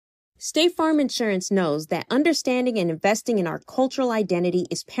State Farm Insurance knows that understanding and investing in our cultural identity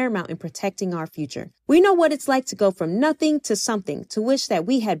is paramount in protecting our future. We know what it's like to go from nothing to something, to wish that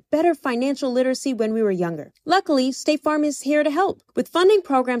we had better financial literacy when we were younger. Luckily, State Farm is here to help with funding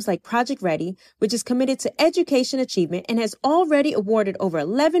programs like Project Ready, which is committed to education achievement and has already awarded over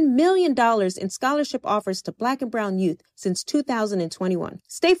 $11 million in scholarship offers to Black and brown youth since 2021.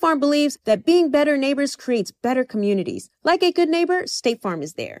 State Farm believes that being better neighbors creates better communities. Like a good neighbor, State Farm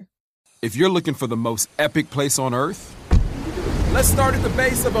is there. If you're looking for the most epic place on Earth, let's start at the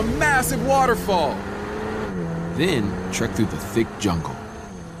base of a massive waterfall. Then trek through the thick jungle.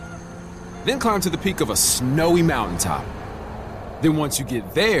 Then climb to the peak of a snowy mountaintop. Then once you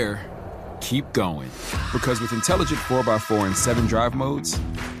get there, keep going. Because with intelligent 4x4 and 7 drive modes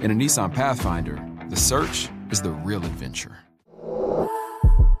and a Nissan Pathfinder, the search is the real adventure.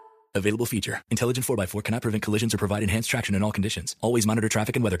 Available feature. Intelligent 4x4 cannot prevent collisions or provide enhanced traction in all conditions. Always monitor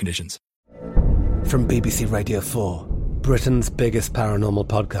traffic and weather conditions. From BBC Radio 4, Britain's biggest paranormal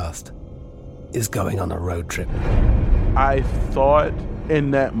podcast is going on a road trip. I thought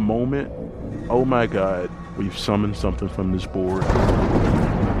in that moment, oh my God, we've summoned something from this board.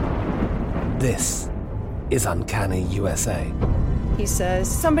 This is Uncanny USA. He says,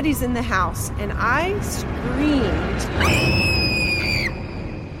 somebody's in the house, and I screamed.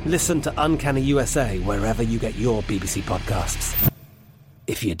 Listen to Uncanny USA wherever you get your BBC podcasts,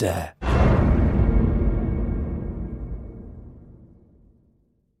 if you dare.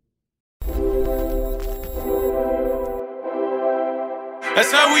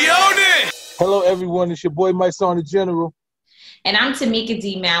 That's how we own it! Hello, everyone. It's your boy, Mike Son, the General. And I'm Tamika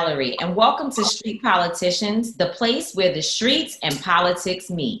D. Mallory, and welcome to Street Politicians, the place where the streets and politics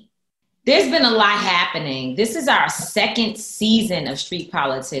meet. There's been a lot happening. This is our second season of Street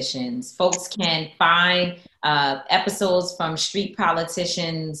Politicians. Folks can find episodes from Street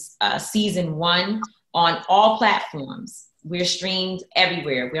Politicians Season 1 on all platforms. We're streamed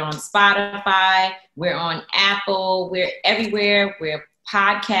everywhere. We're on Spotify, we're on Apple, we're everywhere where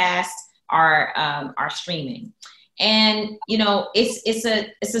podcasts are streaming. And, you know, it's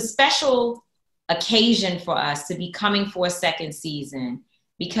a special occasion for us to be coming for a second season,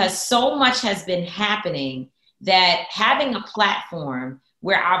 because so much has been happening that having a platform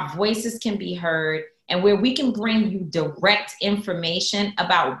where our voices can be heard and where we can bring you direct information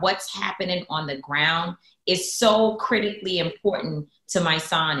about what's happening on the ground is so critically important to my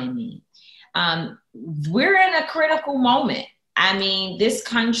son and me. We're in a critical moment. I mean, this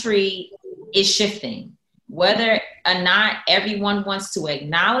country is shifting. Whether or not everyone wants to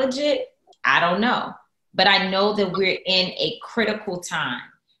acknowledge it, I don't know. But I know that we're in a critical time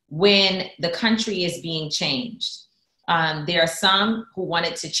when the country is being changed. There are some who want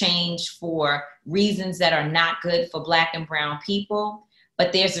it to change for reasons that are not good for Black and brown people,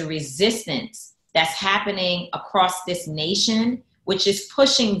 but there's a resistance that's happening across this nation, which is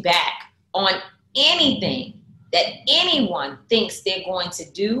pushing back on anything that anyone thinks they're going to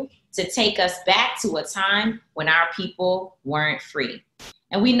do to take us back to a time when our people weren't free.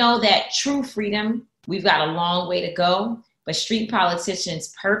 And we know that true freedom, we've got a long way to go, but Street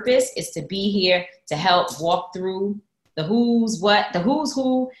Politicians' purpose is to be here to help walk through the who's what, the who's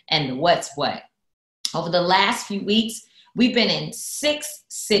who, and the what's what. Over the last few weeks, we've been in 6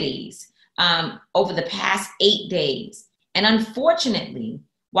 cities over the past 8 days. And unfortunately,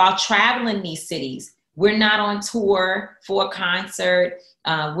 while traveling these cities, we're not on tour for a concert.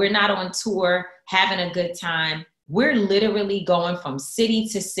 We're not on tour having a good time. We're literally going from city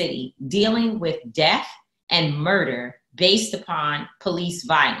to city, dealing with death and murder based upon police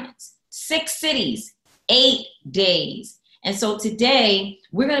violence. 6 cities, 8 days. And so today,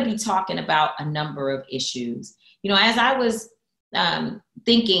 we're going to be talking about a number of issues. You know, as I was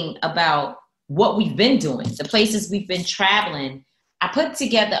thinking about what we've been doing, the places we've been traveling, I put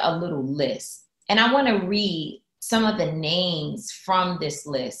together a little list. And I want to read some of the names from this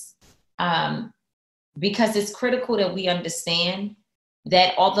list because it's critical that we understand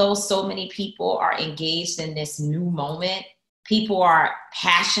that although so many people are engaged in this new moment, people are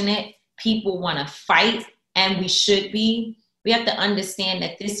passionate, people want to fight, and we should be. We have to understand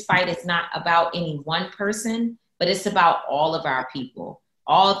that this fight is not about any one person, but it's about all of our people,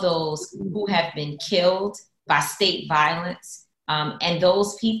 all those who have been killed by state violence, and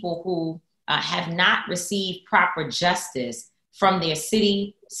those people who have not received proper justice from their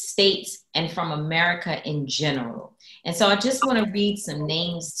city, states, and from America in general. And so I just want to read some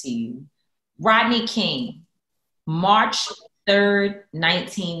names to you. Rodney King, March 3rd,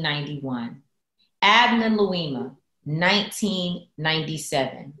 1991. Abner Louima,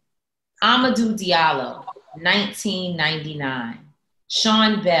 1997. Amadou Diallo, 1999.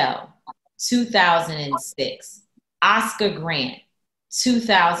 Sean Bell, 2006. Oscar Grant,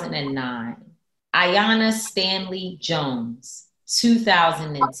 2009. Ayanna Stanley Jones,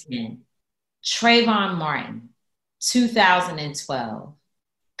 2010. Trayvon Martin, 2012.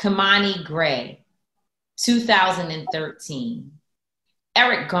 Kamani Gray, 2013.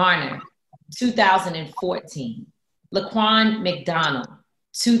 Eric Garner, 2014. Laquan McDonald,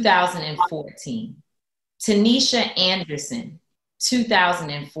 2014. Tanisha Anderson,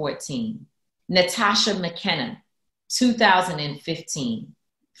 2014. Natasha McKenna, 2015.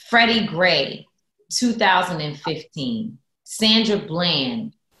 Freddie Gray, 2015. Sandra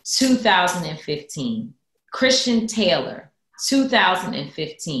Bland, 2015. Christian Taylor,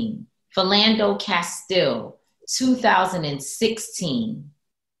 2015. Philando Castile, 2016.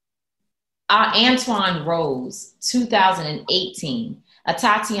 Antoine Rose, 2018.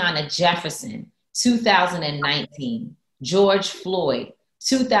 Tatiana Jefferson, 2019. George Floyd,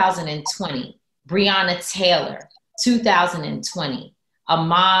 2020. Breonna Taylor, 2020.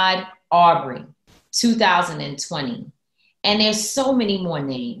 Ahmaud Arbery, 2020. And there's so many more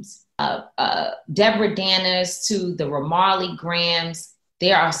names. Deborah Danners to the Ramarley Grahams.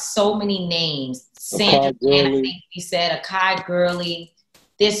 There are so many names. Sandra Bland, I think we said, Akai Gurley.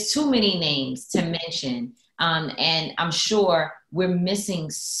 There's too many names to mention. And I'm sure we're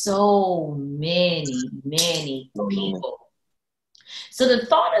missing so many people. So the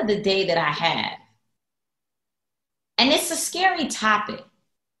thought of the day that I have, and it's a scary topic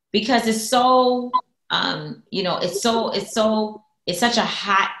because it's so, it's such a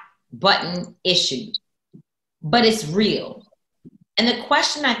hot button issue, but it's real. And the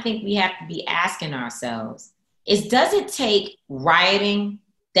question I think we have to be asking ourselves is, does it take rioting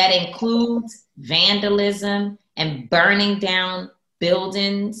that includes vandalism and burning down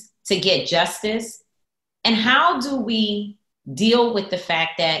buildings to get justice? And how do we deal with the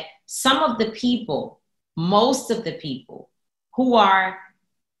fact that some of the people, most of the people who are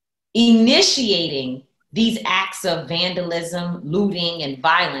initiating these acts of vandalism, looting, and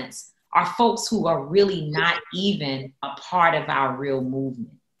violence are folks who are really not even a part of our real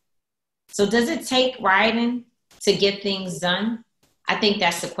movement? So does it take rioting to get things done? I think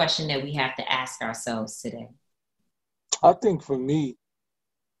that's the question that we have to ask ourselves today. I think for me,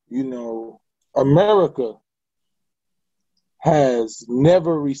 America has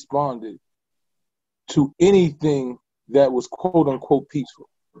never responded to anything that was quote unquote peaceful.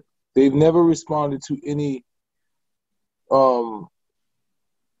 They've never responded to any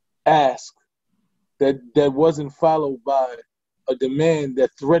ask that wasn't followed by a demand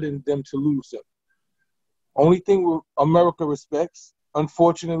that threatened them to lose them. Only thing America respects,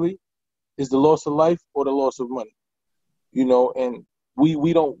 unfortunately, is the loss of life or the loss of money. And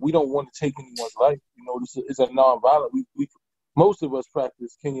we don't want to take anyone's life. This is a nonviolent. We most of us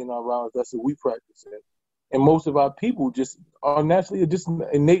practice Kenyan nonviolence. That's what we practice in. And most of our people just are naturally, just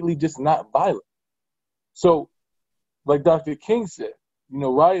innately, just not violent. So, like Dr. King said,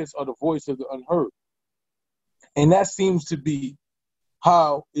 riots are the voice of the unheard. And that seems to be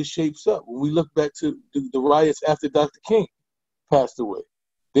how it shapes up. When we look back to the riots after Dr. King passed away,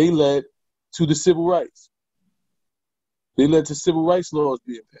 they led to the civil rights. They led to civil rights laws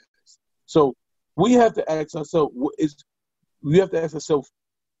being passed. So we have to ask ourselves,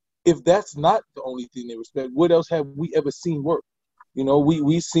 if that's not the only thing they respect, what else have we ever seen work?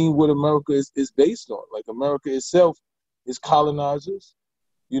 We've seen what America is based on. Like, America itself is colonizers.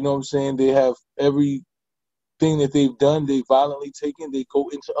 You know what I'm saying? They have everything that they've done, they violently taken. They go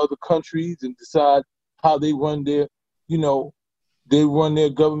into other countries and decide how they run their, they run their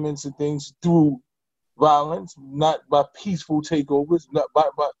governments and things through violence, not by peaceful takeovers, not by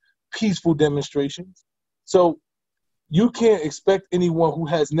peaceful demonstrations. So you can't expect anyone who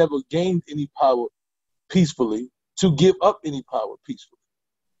has never gained any power peacefully to give up any power peacefully.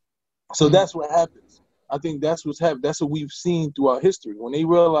 So that's what happens. I think that's what's happened. That's what we've seen throughout history. When they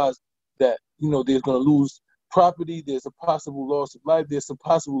realize that, they're going to lose property, there's a possible loss of life, there's a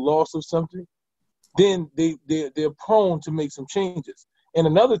possible loss of something, then they're prone to make some changes. And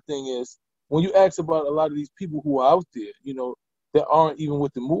another thing is, when you ask about a lot of these people who are out there, that aren't even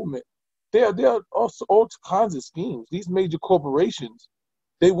with the movement, there are also all kinds of schemes. These major corporations,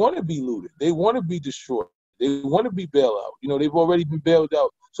 they want to be looted. They want to be destroyed. They want to be bailed out. They've already been bailed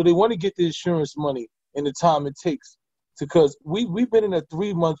out. So they want to get the insurance money in the time it takes. Because we've been in a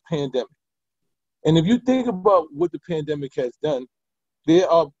 3-month pandemic. And if you think about what the pandemic has done, there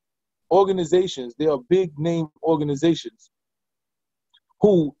are organizations, there are big name organizations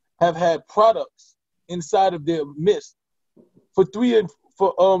who have had products inside of their midst for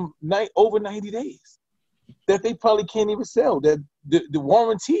over 90 days. that they probably can't even sell, that the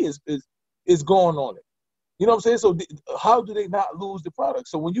warranty is going on it. You know what I'm saying? So how do they not lose the product?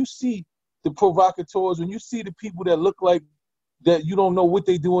 So when you see the provocateurs, when you see the people that look like that you don't know what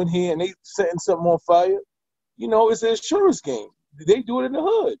they doing here and they setting something on fire, you know, it's an insurance game. They do it in the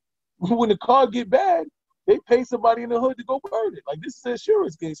hood. When the car get bad, they pay somebody in the hood to go burn it. Like, this is an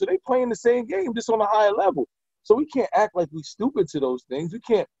insurance game. So they playing the same game, just on a higher level. So we can't act like we stupid to those things. We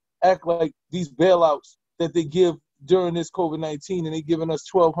can't act like these bailouts that they give during this COVID-19 and they giving us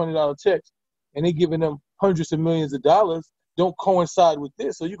 $1,200 checks and they giving them hundreds of millions of dollars don't coincide with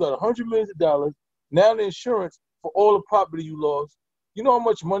this. So you got $100 million. Now the insurance for all the property you lost. You know how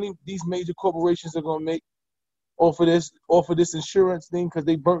much money these major corporations are going to make off of this insurance thing, because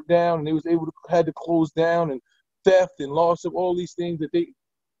they burnt down and they had to close down, and theft and loss of all these things that they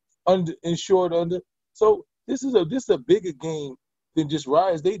insured under. So this is a bigger game than just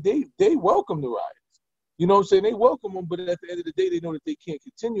riots. They welcome the riots. You know what I'm saying? They welcome them, but at the end of the day, they know that they can't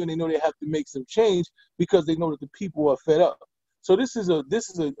continue, and they know they have to make some change because they know that the people are fed up. So this is a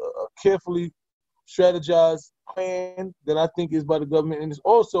carefully strategized plan that I think is by the government, and it's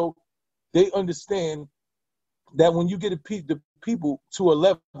also, they understand that when you get the people to a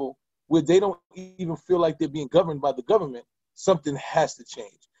level where they don't even feel like they're being governed by the government, something has to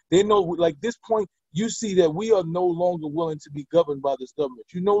change. They know, like, this point, you see that we are no longer willing to be governed by this government.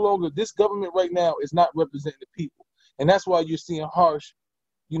 This government right now is not representing the people. And that's why you're seeing harsh,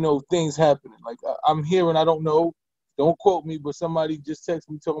 things happening. Like, I'm hearing, I don't know, don't quote me, but somebody just texted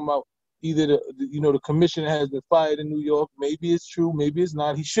me talking about either the commissioner has been fired in New York. Maybe it's true, maybe it's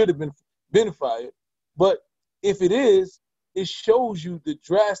not. He should have been fired. But if it is, it shows you the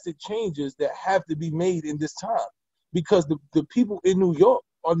drastic changes that have to be made in this time, because the people in New York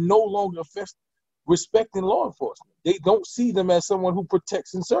are no longer respecting law enforcement. They don't see them as someone who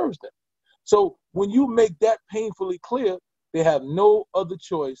protects and serves them. So when you make that painfully clear, they have no other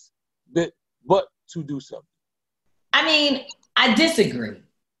choice but to do something. I mean, I disagree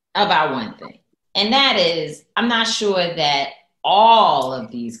about one thing, and that is, I'm not sure that all of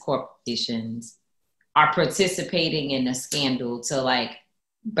these corporations are participating in a scandal to, like,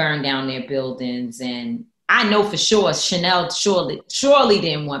 burn down their buildings. And I know for sure Chanel surely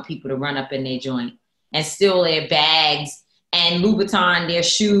didn't want people to run up in their joint and steal their bags, and Louboutin their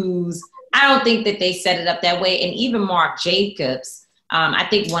shoes. I don't think that they set it up that way. And even Marc Jacobs, I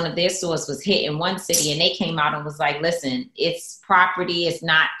think one of their stores was hit in one city, and they came out and was like, listen, it's property, it's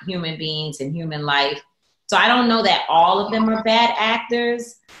not human beings and human life. So I don't know that all of them are bad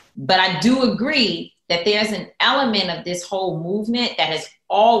actors, but I do agree that there's an element of this whole movement that has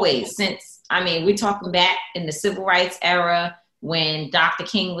always, we're talking back in the civil rights era when Dr.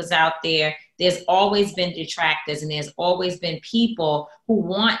 King was out there, there's always been detractors, and there's always been people who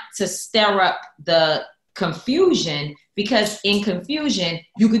want to stir up the confusion, because in confusion,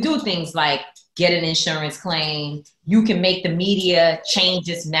 you could do things like get an insurance claim. You can make the media change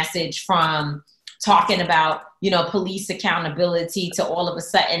its message from talking about, police accountability to all of a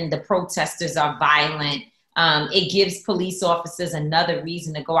sudden the protesters are violent. It gives police officers another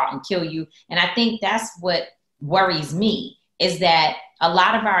reason to go out and kill you. And I think that's what worries me, is that a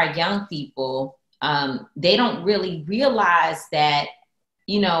lot of our young people, they don't really realize that,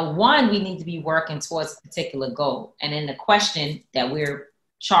 one, we need to be working towards a particular goal. And then the question that we're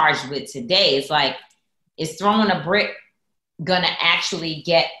charged with today is like, is throwing a brick gonna actually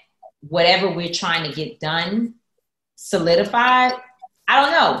get whatever we're trying to get done solidified? I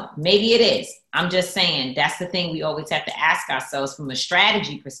don't know. Maybe it is. I'm just saying that's the thing we always have to ask ourselves from a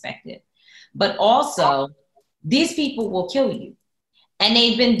strategy perspective. But also, these people will kill you. And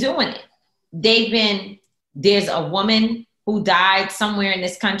they've been doing it. There's a woman who died somewhere in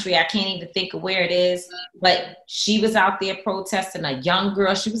this country. I can't even think of where it is, but she was out there protesting, a young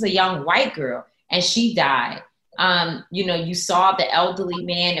girl. She was a young white girl, and she died. You saw the elderly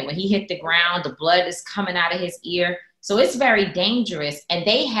man, and when he hit the ground, the blood is coming out of his ear. So it's very dangerous, and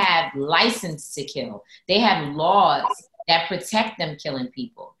they have license to kill. They have laws that protect them killing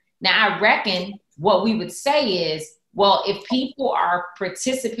people. Now, I reckon what we would say is, well, if people are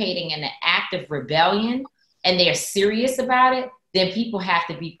participating in an act of rebellion and they're serious about it, then people have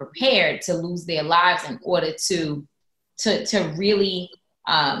to be prepared to lose their lives in order to really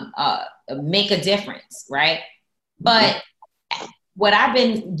make a difference, right? But what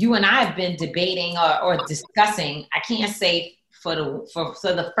you and I have been debating or discussing, I can't say for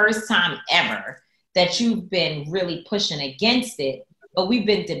the first time ever that you've been really pushing against it, but we've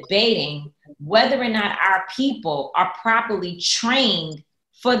been debating whether or not our people are properly trained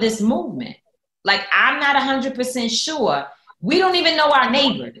for this movement. Like, I'm not 100% sure. We don't even know our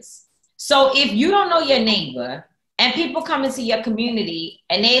neighbors. So if you don't know your neighbor and people come into your community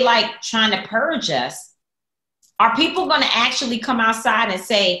and they like trying to purge us, are people going to actually come outside and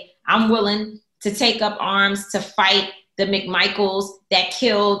say, I'm willing to take up arms to fight the McMichaels that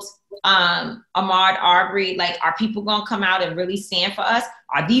killed Ahmaud Arbery? Like, are people going to come out and really stand for us?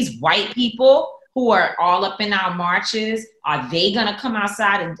 Are these white people who are all up in our marches, are they going to come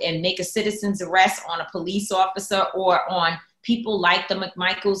outside and make a citizen's arrest on a police officer or on people like the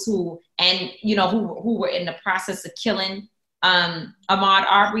McMichaels who were in the process of killing Ahmaud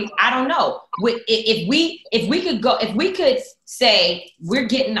Arbery? I don't know. If we could say we're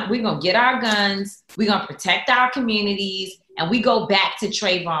gonna get our guns, we're gonna protect our communities, and we go back to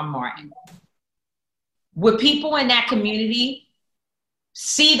Trayvon Martin, would people in that community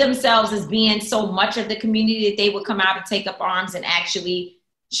see themselves as being so much of the community that they would come out and take up arms and actually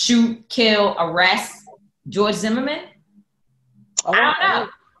shoot, kill, arrest George Zimmerman? I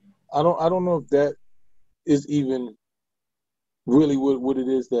don't know if that is even really what it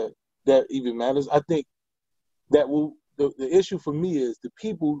is that even matters. I think that the issue for me is the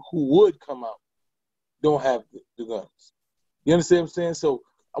people who would come out don't have the guns. You understand what I'm saying? So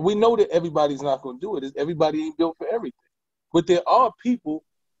we know that everybody's not going to do it. Everybody ain't built for everything. But there are people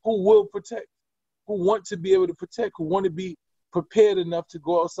who will protect, who want to be able to protect, who want to be prepared enough to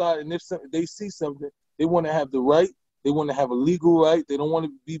go outside. And if they see something, they want to have the right. They want to have a legal right. They don't want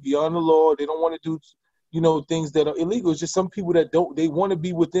to be beyond the law. They don't want to do, things that are illegal. It's just some people that don't. They want to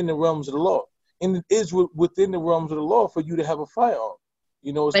be within the realms of the law. And it is within the realms of the law for you to have a firearm.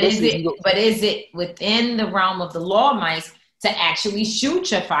 But is it within the realm of the law, Mice, to actually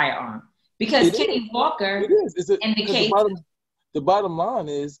shoot your firearm? Because Kenny Walker indicates the bottom line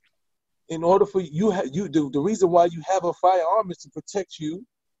is, in order for the reason why you have a firearm is to protect you,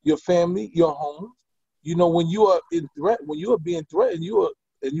 your family, your home. When you are when you are being threatened,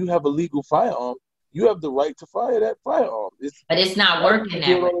 and you have a legal firearm, you have the right to fire that firearm. But it's not working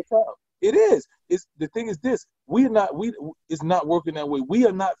that way. It is. The thing is this: it's not working that way. We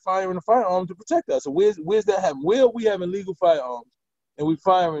are not firing a firearm to protect us. So where's that happening? Where are we having legal firearms and we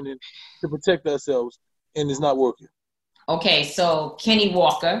firing it to protect ourselves, and it's not working? Okay, so Kenny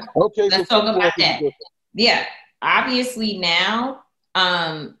Walker. Okay, let's talk about that. Yeah, obviously now,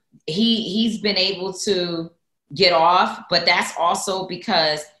 he's been able to get off, but that's also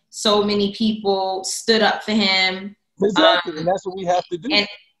because so many people stood up for him. Exactly, and that's what we have to do. And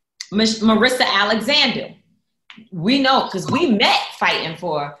Marissa Alexander, we know because we met fighting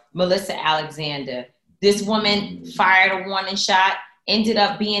for Melissa Alexander. This woman fired a warning shot, ended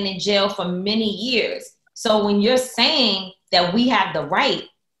up being in jail for many years. So when you're saying that we have the right,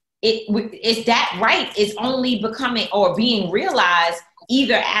 it's that right is only becoming or being realized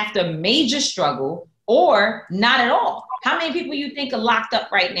either after major struggle or not at all. How many people you think are locked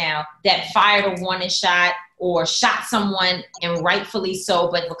up right now that fired a warning shot or shot someone, and rightfully so,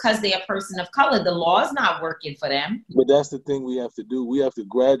 but because they're a person of color, the law is not working for them? But that's the thing we have to do. We have to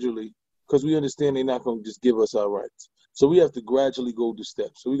gradually, because we understand they're not going to just give us our rights. So we have to gradually go to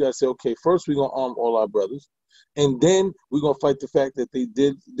steps. So we got to say, okay, first we're going to arm all our brothers. And then we're going to fight the fact that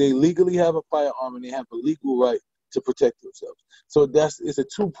they legally have a firearm and they have a legal right to protect themselves. So it's a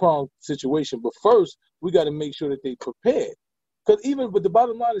two-pronged situation. But first, we got to make sure that they prepared. But the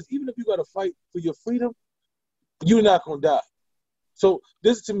bottom line is, even if you got to fight for your freedom, you're not going to die. So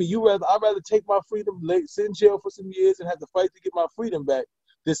this to me, I'd rather take my freedom, sit in jail for some years and have to fight to get my freedom back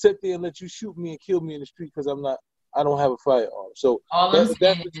than sit there and let you shoot me and kill me in the street because I don't have a firearm. So that's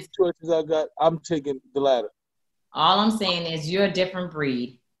the two choices I got. I'm taking the latter. All I'm saying is you're a different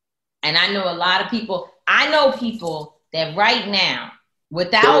breed. And I know a lot of people, that right now,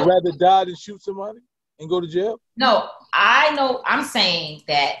 without... They'd rather die than shoot somebody and go to jail? No, I'm saying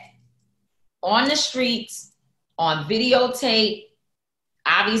that on the streets, on videotape,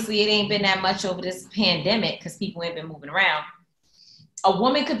 obviously it ain't been that much over this pandemic because people ain't been moving around. A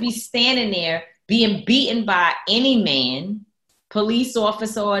woman could be standing there being beaten by any man, police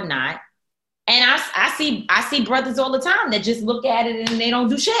officer or not. And I see brothers all the time that just look at it and they don't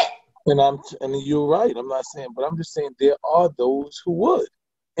do shit. And you're right. I'm not saying, but I'm just saying there are those who would.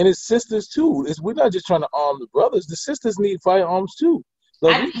 And it's sisters too. We're not just trying to arm the brothers. The sisters need firearms too.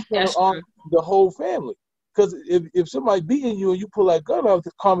 Like we trying to arm the whole family. Because if somebody beating you and you pull that gun out,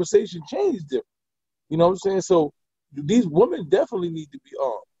 the conversation changes different. You know what I'm saying? So these women definitely need to be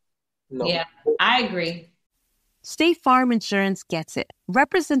armed. Yeah, I agree. State Farm Insurance gets it.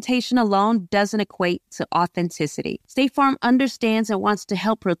 Representation alone doesn't equate to authenticity. State Farm understands and wants to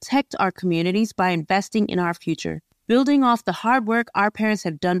help protect our communities by investing in our future. building off the hard work our parents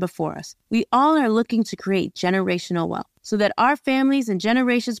have done before us. We all are looking to create generational wealth so that our families and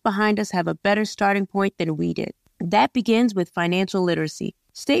generations behind us have a better starting point than we did. That begins with financial literacy.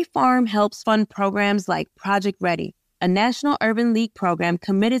 State Farm helps fund programs like Project Ready, a National Urban League program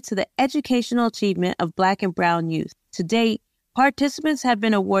committed to the educational achievement of Black and Brown youth. To date, participants have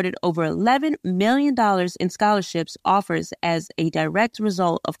been awarded over $11 million in scholarships offers as a direct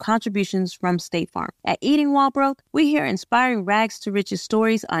result of contributions from State Farm. At Eating Walbrook, we hear inspiring rags to riches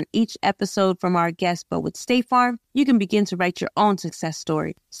stories on each episode from our guests, but with State Farm, you can begin to write your own success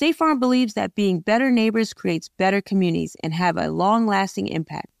story. State Farm believes that being better neighbors creates better communities and have a long-lasting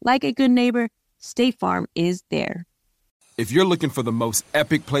impact. Like a good neighbor, State Farm is there. If you're looking for the most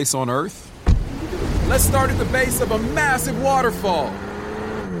epic place on earth, let's start at the base of a massive waterfall.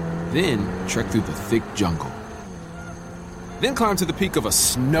 Then trek through the thick jungle. Then climb to the peak of a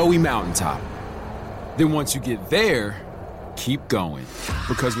snowy mountaintop. Then once you get there, keep going.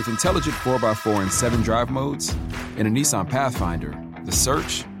 Because with intelligent 4x4 and 7 drive modes and a Nissan Pathfinder, the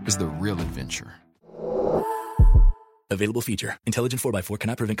search is the real adventure. Available feature. Intelligent 4x4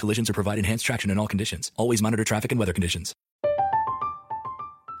 cannot prevent collisions or provide enhanced traction in all conditions. Always monitor traffic and weather conditions.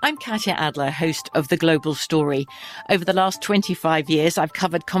 I'm Katya Adler, host of The Global Story. Over the last 25 years, I've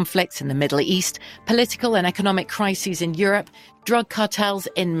covered conflicts in the Middle East, political and economic crises in Europe, drug cartels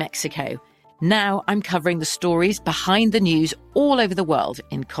in Mexico. Now I'm covering the stories behind the news all over the world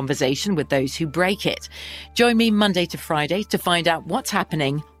in conversation with those who break it. Join me Monday to Friday to find out what's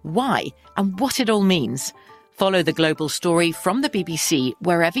happening, why, and what it all means. Follow The Global Story from the BBC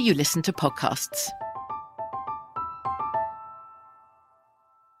wherever you listen to podcasts.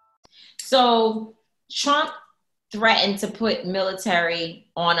 So Trump threatened to put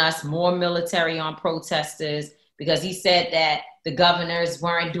military on us, more military on protesters, because he said that the governors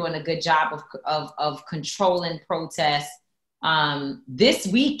weren't doing a good job of controlling protests. This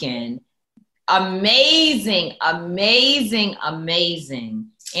weekend, amazing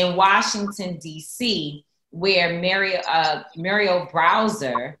in Washington, D.C., where Muriel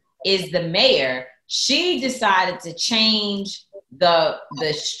Bowser is the mayor. She decided to change the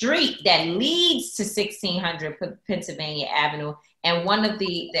street that leads to 1600 Pennsylvania Avenue and one of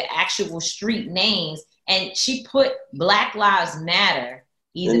the actual street names, and she put Black Lives Matter,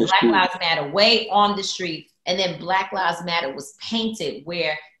 Lives Matter way on the street, and then Black Lives Matter was painted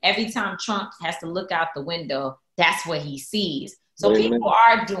where every time Trump has to look out the window, that's what he sees. So people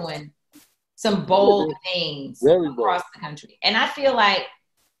are doing some bold things across the country. And I feel like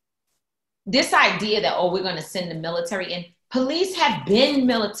this idea that, we're going to send the military in, police have been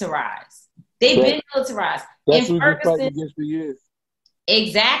militarized. They've been militarized. That's what we've been fighting against for years.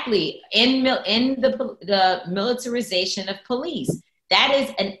 Exactly. In the militarization of police. That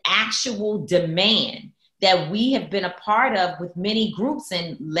is an actual demand that we have been a part of with many groups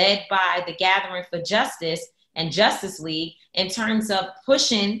and led by the Gathering for Justice and Justice League in terms of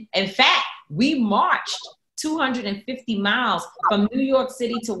pushing. In fact, we marched 250 miles from New York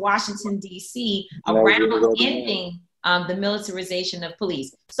City to Washington, D.C. around ending the militarization of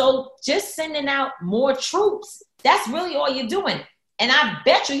police. So just sending out more troops, that's really all you're doing. And I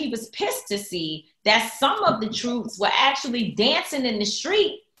bet you he was pissed to see that some of the troops were actually dancing in the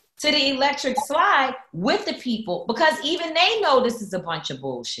street to the electric slide with the people, because even they know this is a bunch of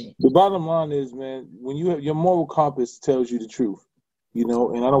bullshit. The bottom line is, man, when you have your moral compass tells you the truth, you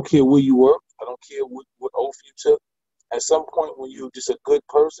know, and I don't care where you work, I don't care what oath you took. At some point when you're just a good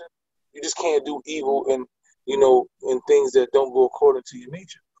person, you just can't do evil and, you know, and things that don't go according to your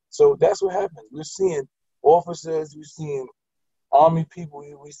nature. So that's what happens. We're seeing officers, we're seeing army people,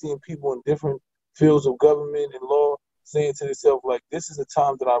 we're seeing people in different fields of government and law saying to themselves, like, this is a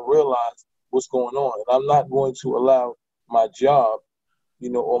time that I realize what's going on. And I'm not going to allow my job, you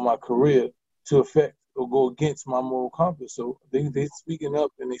know, or my career to affect or go against my moral compass. So they speaking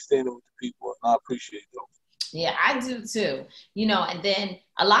up and they standing with the people, and I appreciate those. Yeah, I do too. You know, and then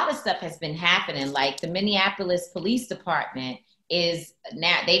a lot of stuff has been happening, like the Minneapolis Police Department is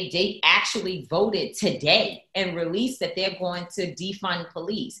now, they actually voted today and released that they're going to defund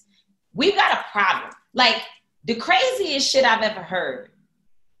police. We've got a problem. Like, the craziest shit I've ever heard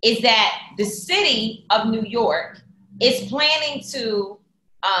is that the city of New York is planning to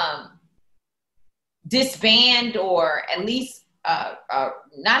disband, or at least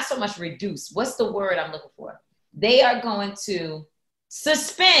not so much reduce. What's the word I'm looking for? They are going to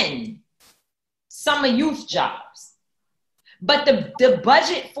suspend summer youth jobs. But the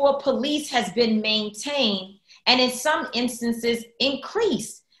budget for police has been maintained, and in some instances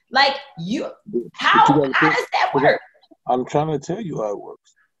increased. Like, how does that work? I'm trying to tell you how it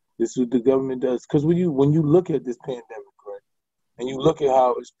works. This is what the government does. Because when you look at this pandemic, right, and you look at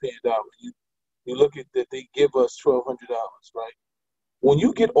how it's panned out, you look at that they give us $1,200, right? When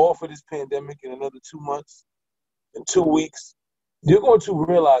you get off of this pandemic in another 2 months, in 2 weeks, you're going to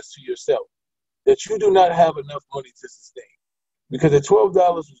realize to yourself that you do not have enough money to sustain. Because the $12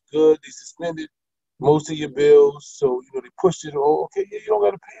 was good, they suspended most of your bills, so they pushed it. Oh, okay, yeah, you don't got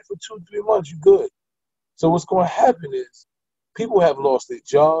to pay it for 2-3 months. You're good. So what's going to happen is people have lost their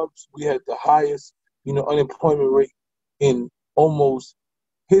jobs. We had the highest, unemployment rate in almost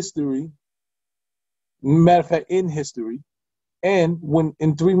history. Matter of fact, in history. And when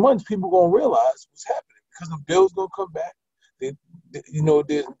in 3 months, people gonna realize what's happening because the bills gonna come back.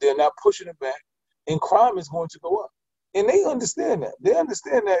 They're not pushing it back, and crime is going to go up. And they understand that. They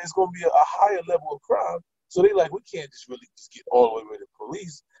understand that it's gonna be a higher level of crime. So they like, we can't just really get all the way rid of the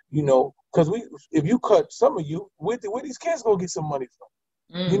police, because if you cut some of you, where these kids gonna get some money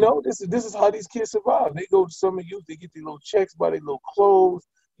from? This is how these kids survive. They go to summer youth, they get their little checks, buy their little clothes,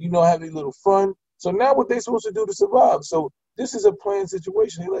 have their little fun. So now what they supposed to do to survive? So this is a planned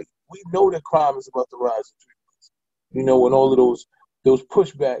situation. Like, we know that crime is about to rise in 3 months. When all of those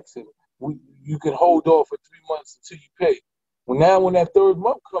pushbacks and you can hold off for 3 months until you pay. When that third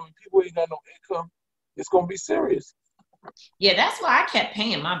month comes, people ain't got no income, it's gonna be serious. Yeah, that's why I kept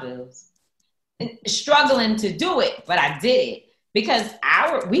paying my bills. Struggling to do it, but I did it because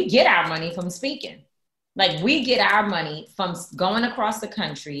we get our money from speaking. Like, we get our money from going across the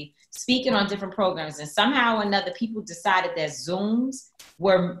country, speaking on different programs, and somehow or another, people decided that Zooms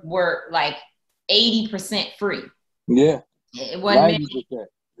were like 80% free. Yeah, it wasn't 90%.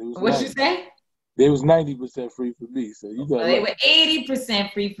 What you say? It was 90% free for me. So they were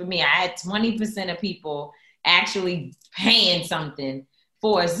 80% free for me. I had 20% of people actually paying something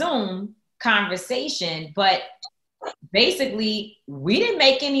for a Zoom conversation, but basically, we didn't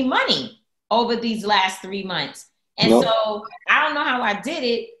make any money over these last 3 months. And so I don't know how I did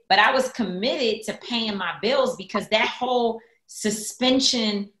it, but I was committed to paying my bills because that whole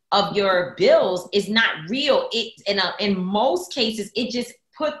suspension of your bills is not real. In most cases, it just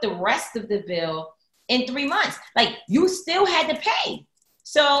put the rest of the bill in 3 months. Like, you still had to pay.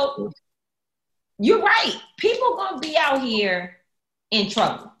 So you're right. People gonna be out here in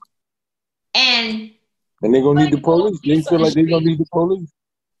trouble. And they're gonna need the police. They feel like they're gonna need the police.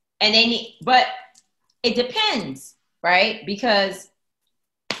 But it depends, right? Because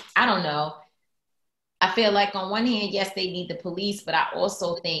I don't know. I feel like on one hand, yes, they need the police, but I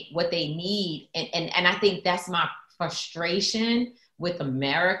also think what they need, and I think that's my frustration with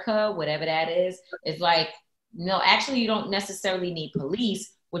America, whatever that is like, no, actually, you don't necessarily need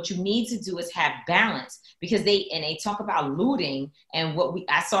police. What you need to do is have balance, because they talk about looting, and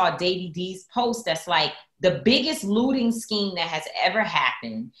I saw Davey D's post that's like, the biggest looting scheme that has ever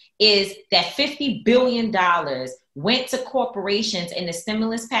happened is that $50 billion went to corporations in the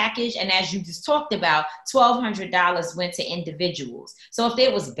stimulus package. And as you just talked about, $1,200 went to individuals. So if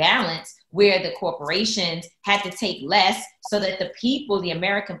there was balance where the corporations had to take less so that the people, the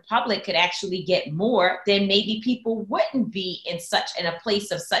American public, could actually get more, then maybe people wouldn't be in a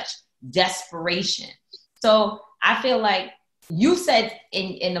place of such desperation. So I feel like, you said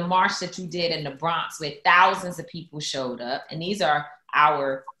in the march that you did in the Bronx, where thousands of people showed up, and these are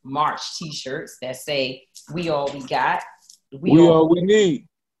our march T-shirts that say, "We all we got, we all we need."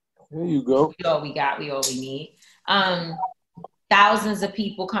 There you go. We all we got, we all we need. Thousands of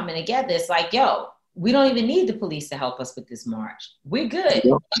people coming together. It's like, yo, we don't even need the police to help us with this march. We're good.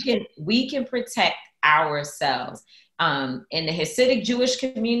 Yep. We can protect ourselves. In the Hasidic Jewish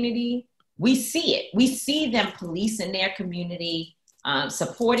community, we see it. We see them policing their community,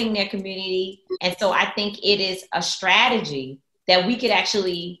 supporting their community. And so I think it is a strategy that we could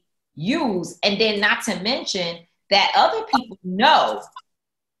actually use. And then not to mention that other people know,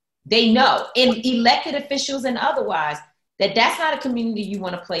 in elected officials and otherwise, that's not a community you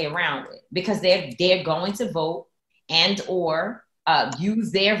want to play around with, because they're going to vote and or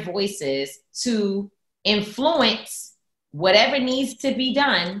use their voices to influence whatever needs to be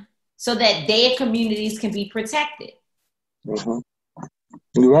done so that their communities can be protected. Mm-hmm.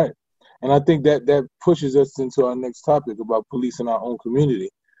 You're right. And I think that pushes us into our next topic about policing our own community.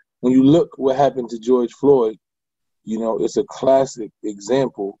 When you look what happened to George Floyd, it's a classic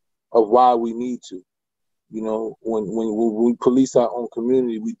example of why we need to. When we police our own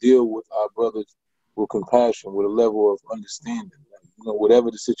community, we deal with our brothers with compassion, with a level of understanding.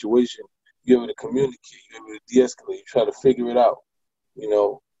 Whatever the situation, you're able to communicate, you're able to de-escalate, you try to figure it out,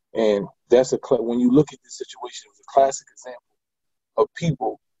 And that's when you look at this situation, it was a classic example of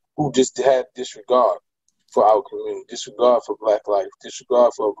people who just had disregard. for our community, disregard for black life,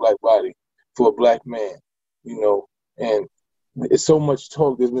 disregard for a black body, for a black man, you know. And it's so much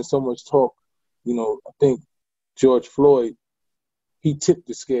talk. There's been so much talk. You know, I think George Floyd, he tipped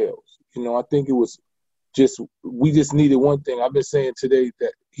the scales. You know, I think it was we just needed one thing. I've been saying today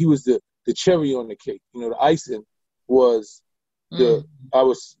that he was the cherry on the cake. You know, the icing was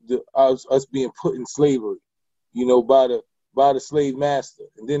us being put in slavery, you know, by the slave master.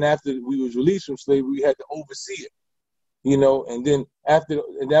 And then after we was released from slavery, we had to oversee it, you know. And then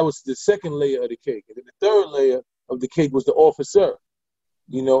and that was the second layer of the cake. And then the third layer of the cake was the officer,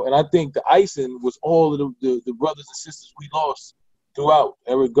 you know. And I think the icing was all of the brothers and sisters we lost throughout.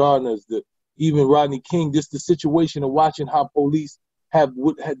 Eric Garner's, even Rodney King, just the situation of watching how police have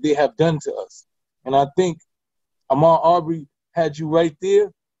done to us. And I think Ahmaud Arbery had you right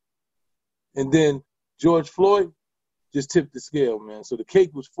there, and then George Floyd just tipped the scale, man. So the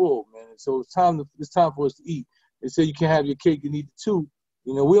cake was full, man. And so it's time for us to eat. They say you can't have your cake and eat it too.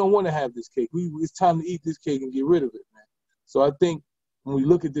 You know, we don't want to have this cake. It's time to eat this cake and get rid of it, man. So I think when we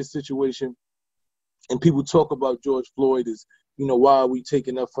look at this situation, and people talk about George Floyd as, you know, why are we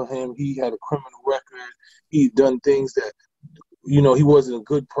taking up for him? He had a criminal record. He'd done things that, you know, he wasn't a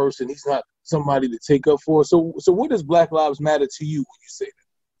good person. He's not somebody to take up for. So what does Black Lives Matter to you when you say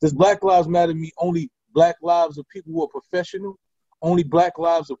that? Does Black Lives Matter mean only Black lives of people who are professional? Only Black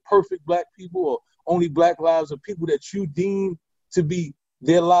lives of perfect Black people? Or only Black lives of people that you deem to be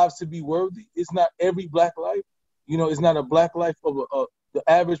their lives to be worthy? It's not every Black life. You know, it's not a Black life of the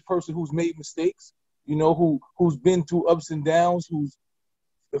average person who's made mistakes, you know, who's been through ups and downs, who's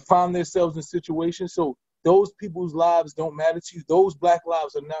found themselves in situations. So those people's lives don't matter to you. Those Black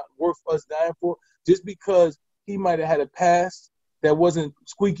lives are not worth us dying for. Just because he might have had a past that wasn't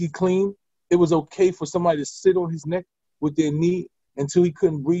squeaky clean, it was okay for somebody to sit on his neck with their knee until he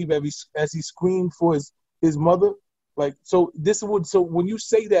couldn't breathe as he screamed for his mother. Like, so when you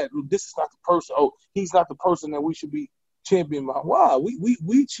say that, this is not the person, he's not the person that we should be championing behind. Wow,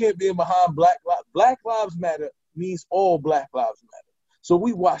 we champion behind Black Lives. Black Lives Matter means all Black Lives Matter. So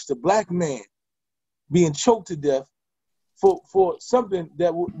we watched a Black man being choked to death for something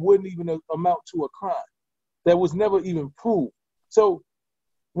that wouldn't even amount to a crime, that was never even proved. So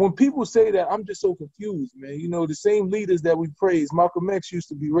when people say that, I'm just so confused, man. You know, the same leaders that we praise, Malcolm X used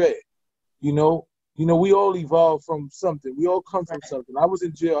to be red. You know, we all evolved from something. We all come from something. I was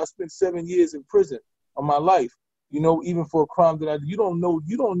in jail. I spent 7 years in prison of my life, you know, even for a crime that you don't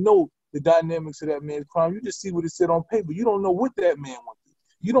know the dynamics of that man's crime. You just see what it said on paper. You don't know what that man went through.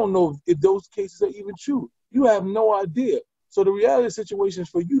 You don't know if those cases are even true. You have no idea. So the reality of the situation is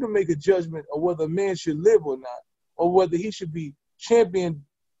for you to make a judgment of whether a man should live or not, or whether he should be championed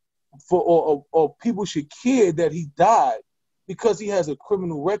for, or people should care that he died because he has a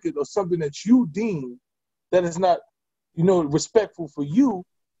criminal record or something that you deem that is not, you know, respectful for you.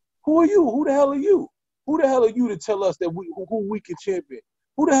 Who are you? Who the hell are you? Who the hell are you to tell us that who we can champion?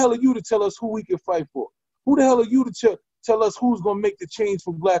 Who the hell are you to tell us who we can fight for? Who the hell are you to tell us who's going to make the change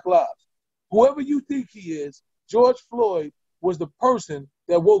for Black lives? Whoever you think he is, George Floyd was the person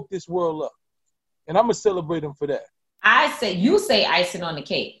that woke this world up. And I'm going to celebrate him for that. You say icing on the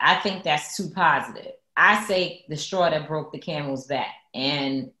cake. I think that's too positive. I say the straw that broke the camel's back.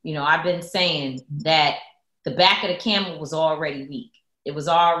 And, you know, I've been saying that the back of the camel was already weak. It was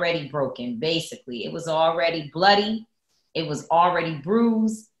already broken, basically. It was already bloody. It was already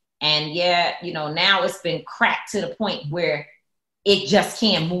bruised. And yeah, you know, now it's been cracked to the point where it just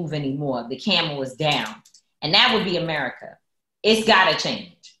can't move anymore. The camel is down. And that would be America. It's got to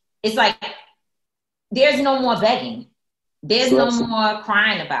change. It's like there's no more begging. There's no more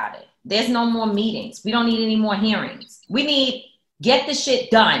crying about it. There's no more meetings. We don't need any more hearings. We need get the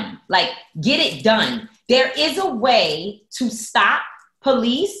shit done. Like, get it done. There is a way to stop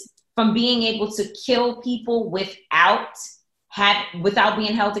police from being able to kill people without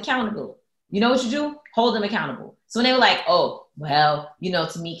being held accountable. You know what you do? Hold them accountable. So when they were like, oh, well, you know,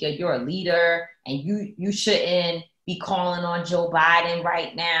 Tamika, you're a leader and you shouldn't be calling on Joe Biden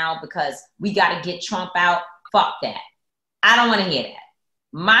right now because we got to get Trump out. Fuck that. I don't want to hear that.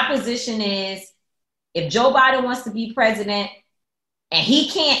 My position is if Joe Biden wants to be president and he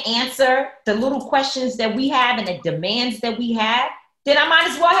can't answer the little questions that we have and the demands that we have, then I might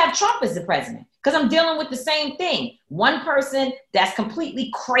as well have Trump as the president because I'm dealing with the same thing. One person that's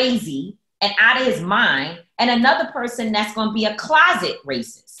completely crazy and out of his mind and another person that's going to be a closet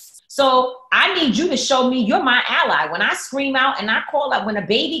racist. So I need you to show me you're my ally. When I scream out and I call out, when a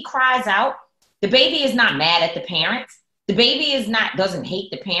baby cries out, the baby is not mad at the parents. The baby doesn't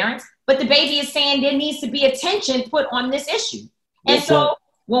hate the parents, but the baby is saying there needs to be attention put on this issue. And so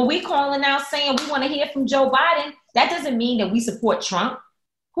when we calling out saying we want to hear from Joe Biden, that doesn't mean that we support Trump.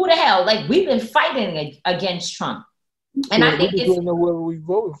 Who the hell? Like, we've been fighting against Trump. And I think it's whoever we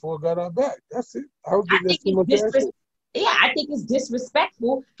voted for got our back. That's it. I think it's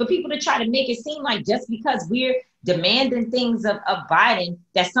disrespectful for people to try to make it seem like just because we're demanding things of Biden,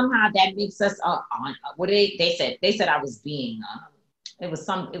 that somehow that makes us what they said. They said I was being it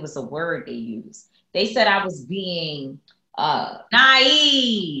was a word they used. They said I was being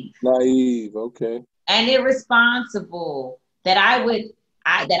naive. Naive, okay. And irresponsible. That I would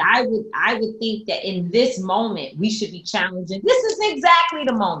think that in this moment we should be challenging. This is exactly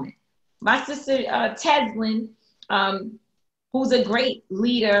the moment. My sister Teslin, who's a great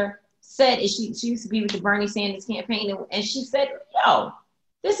leader, said she used to be with the Bernie Sanders campaign, and she said, "Yo,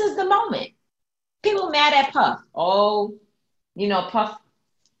 this is the moment." People mad at Puff. Oh, Puff.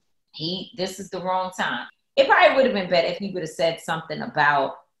 This is the wrong time. It probably would have been better if he would have said something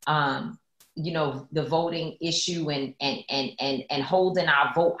about the voting issue and holding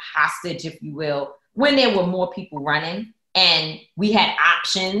our vote hostage, if you will, when there were more people running and we had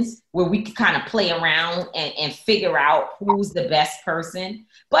options where we could kind of play around and figure out who's the best person.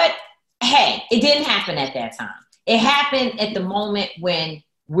 But hey, it didn't happen at that time. It happened at the moment when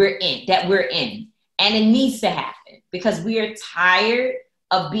we're in. And it needs to happen because we are tired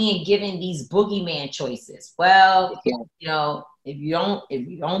of being given these boogeyman choices. Well, if you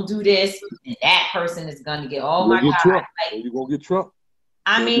don't do this, then that person is gonna get. Oh my God! You're gonna get Trump.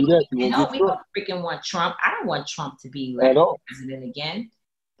 I mean, we don't freaking want Trump. I don't want Trump to be president again.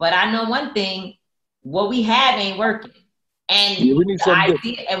 But I know one thing: what we have ain't working. And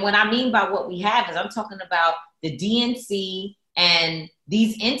and what I mean by what we have is I'm talking about the DNC and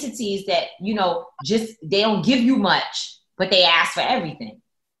these entities that just they don't give you much, but they ask for everything.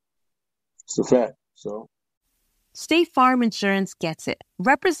 It's a fact. So. State Farm Insurance gets it.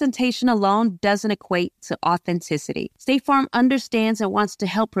 Representation alone doesn't equate to authenticity. State Farm understands and wants to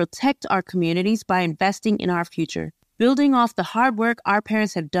help protect our communities by investing in our future, building off the hard work our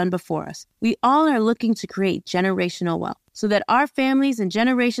parents have done before us. We all are looking to create generational wealth so that our families and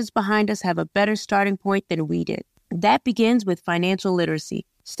generations behind us have a better starting point than we did. That begins with financial literacy.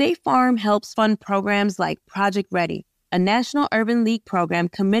 State Farm helps fund programs like Project Ready, a National Urban League program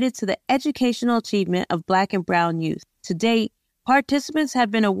committed to the educational achievement of Black and Brown youth. To date, participants have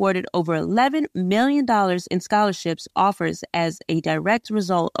been awarded over $11 million in scholarships offers as a direct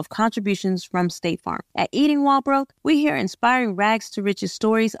result of contributions from State Farm. At Eating While Broke, we hear inspiring rags to riches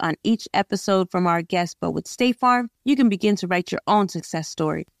stories on each episode from our guests, but with State Farm, you can begin to write your own success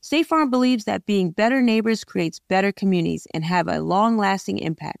story. State Farm believes that being better neighbors creates better communities and have a long-lasting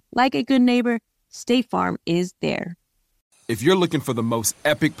impact. Like a good neighbor, State Farm is there. If you're looking for the most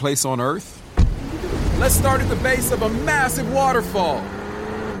epic place on Earth, let's start at the base of a massive waterfall.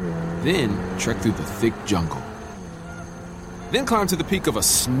 Then trek through the thick jungle. Then climb to the peak of a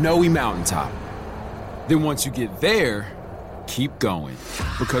snowy mountaintop. Then once you get there, keep going.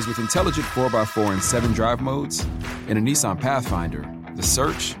 Because with intelligent 4x4 and 7 drive modes and a Nissan Pathfinder, the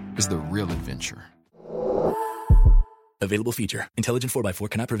search is the real adventure. Available feature. Intelligent 4x4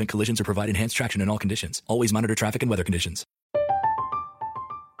 cannot prevent collisions or provide enhanced traction in all conditions. Always monitor traffic and weather conditions.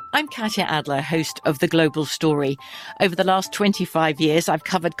 I'm Katya Adler, host of The Global Story. Over the last 25 years, I've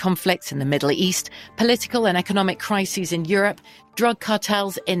covered conflicts in the Middle East, political and economic crises in Europe, drug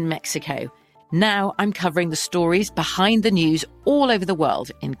cartels in Mexico. Now I'm covering the stories behind the news all over the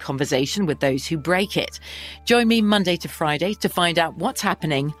world in conversation with those who break it. Join me Monday to Friday to find out what's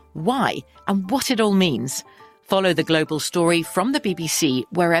happening, why, and what it all means. Follow The Global Story from the BBC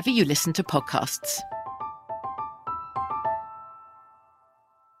wherever you listen to podcasts.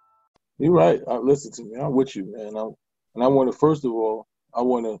 You're right. Listen to me. I'm with you, man. And I want to, first of all, I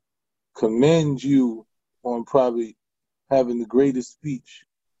want to commend you on probably having the greatest speech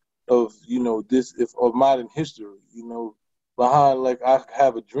of, of modern history, behind, like, I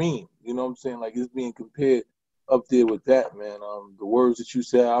Have a Dream. You know what I'm saying? Like, it's being compared up there with that, man. The words that you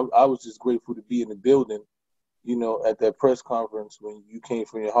said, I was just grateful to be in the building, at that press conference when you came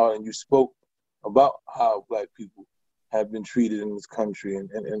from your heart and you spoke about how Black people have been treated in this country and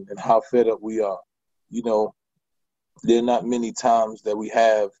how fed up we are. There are not many times that we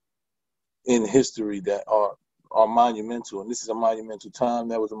have in history that are monumental, and this is a monumental time.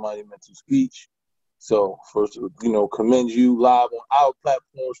 That was a monumental speech. So first, commend you live on our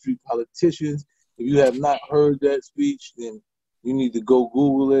platform, Street Politicians. If you have not heard that speech, then you need to go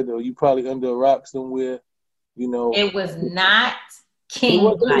Google it, or you probably under a rock somewhere. It was not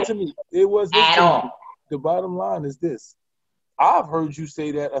king-like it wasn't at all. The bottom line is this. I've heard you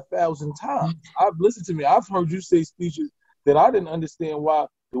say that 1,000 times. I've listened to me. I've heard you say speeches that I didn't understand why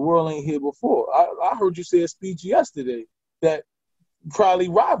the world ain't here before. I heard you say a speech yesterday that probably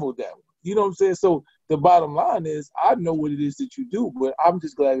rivaled that one. You know what I'm saying? So the bottom line is, I know what it is that you do, but I'm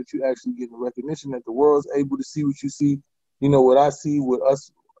just glad that you actually getting the recognition, that the world's able to see what you see. You know, what I see with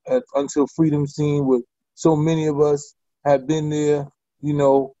us at Until Freedom scene, with so many of us have been there, you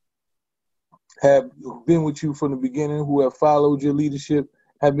know, have been with you from the beginning, who have followed your leadership,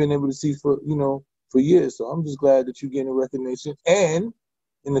 have been able to see for years. So I'm just glad that you're getting recognition. And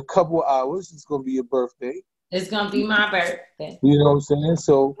in a couple of hours, it's going to be your birthday. It's going to be my birthday. You know what I'm saying?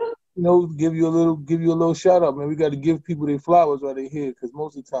 So, you know, give you a little shout out, man. We got to give people their flowers while they're here, because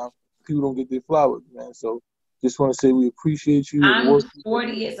most of the time people don't get their flowers, man. So just want to say we appreciate you. I'm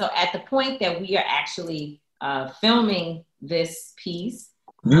 40 years old. At the point that we are actually filming this piece,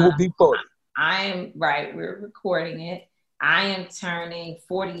 you will be 40. I am, right, we're recording it. I am turning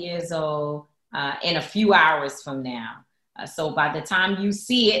 40 years old in a few hours from now. So by the time you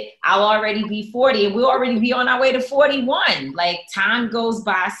see it, I'll already be 40, and we'll already be on our way to 41. Like, time goes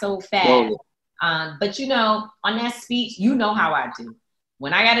by so fast. But, you know, on that speech, you know how I do.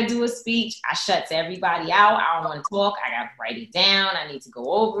 When I got to do a speech, I shuts everybody out. I don't want to talk. I got to write it down. I need to go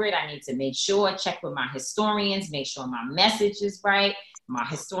over it. I need to make sure, check with my historians, make sure my message is right. My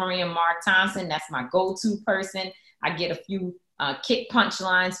historian, Mark Thompson, that's my go-to person. I get a few kick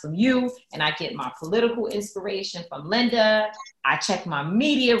punchlines from you, and I get my political inspiration from Linda. I check my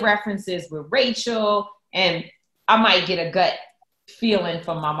media references with Rachel, and I might get a gut feeling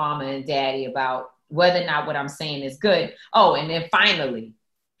from my mama and daddy about whether or not what I'm saying is good. Oh, and then finally,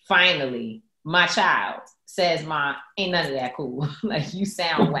 my child says, "Ma, ain't none of that cool. Like, you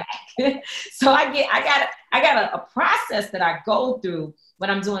sound whack." So I got a process that I go through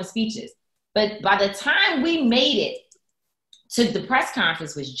when I'm doing speeches. But by the time we made it to the press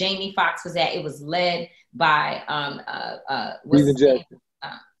conference, which Jamie Foxx was at, it was led by Stephen Jackson.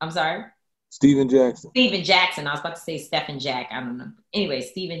 I'm sorry? Stephen Jackson. Stephen Jackson. I was about to say Stephen Jack. I don't know. Anyway,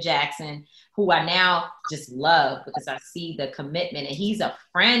 Stephen Jackson, who I now just love because I see the commitment, and he's a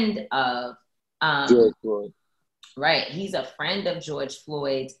friend of George Floyd. Right. He's a friend of George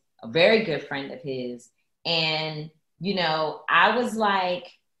Floyd's, a very good friend of his. And, you know, I was like,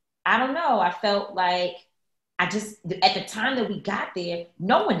 I don't know. I felt like at the time that we got there,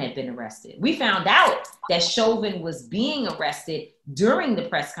 no one had been arrested. We found out that Chauvin was being arrested during the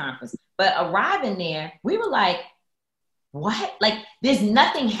press conference. But arriving there, we were like, what? Like, there's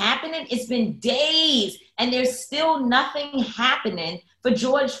nothing happening. It's been days, and there's still nothing happening for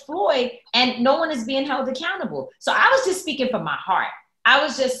George Floyd, and no one is being held accountable. So I was just speaking from my heart. I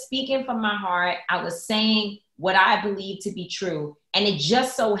was saying what I believe to be true. And it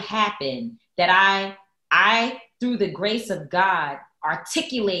just so happened that I, through the grace of God,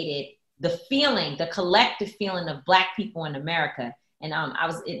 articulated the feeling, the collective feeling of Black people in America. And I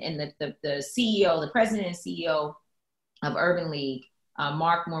was in the CEO, the president and CEO of Urban League,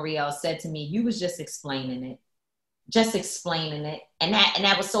 Mark Morial, said to me, "You was just explaining it. And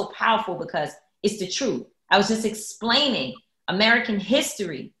that was so powerful because it's the truth. I was just explaining American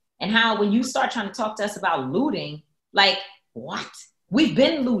history and how when you start trying to talk to us about looting, like, what? We've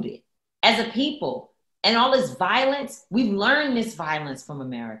been looted as a people, and all this violence, we've learned this violence from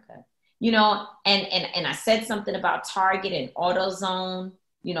America, you know, and I said something about Target and AutoZone.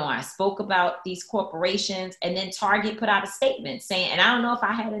 You know, I spoke about these corporations, and then Target put out a statement saying, and I don't know if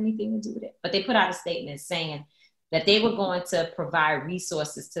I had anything to do with it, but they put out a statement saying that they were going to provide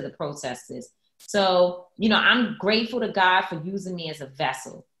resources to the protesters. So, you know, I'm grateful to God for using me as a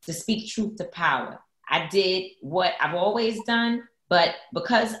vessel to speak truth to power. I did what I've always done, but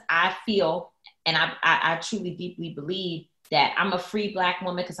because I feel, and I truly deeply believe that I'm a free Black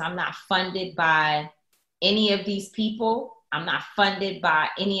woman because I'm not funded by any of these people. I'm not funded by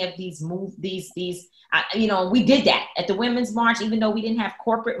any of these you know, we did that at the Women's March. Even though we didn't have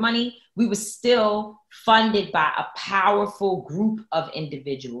corporate money, we were still funded by a powerful group of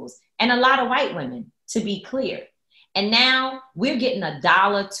individuals and a lot of white women, to be clear. And now we're getting $1,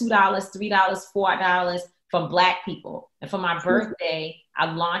 $2, $3, $4 from Black people. And for my birthday,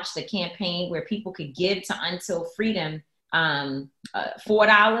 I launched a campaign where people could give to Until Freedom $4,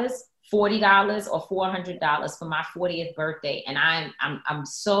 $40 or $400 for my 40th birthday. And I'm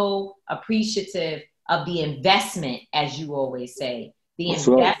so appreciative of the investment, as you always say, the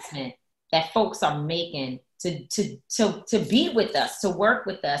investment that folks are making to be with us, to work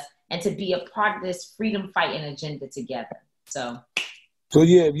with us, and to be a part of this freedom fighting agenda together. So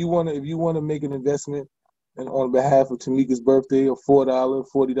yeah, if you want to make an investment, and on behalf of Tamika's birthday, of $4,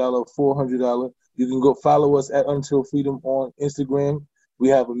 $40, $400, you can go follow us at Until Freedom on Instagram. We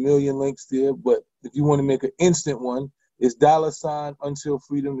have 1 million links there, but if you want to make an instant one, It's $ Until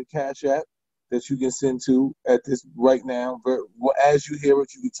Freedom, the Cash App that you can send to at this right now. As you hear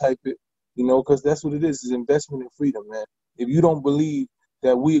it, you can type it, because that's what it is investment in freedom, man. If you don't believe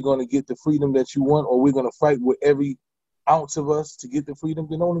that we're going to get the freedom that you want, or we're going to fight with every ounce of us to get the freedom,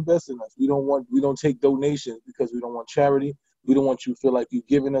 then don't invest in us. We don't take donations because we don't want charity. We don't want you to feel like you're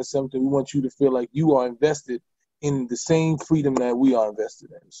giving us something. We want you to feel like you are invested in the same freedom that we are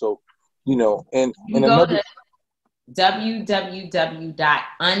invested in. So, and another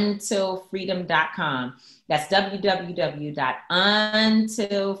www.untilfreedom.com. That's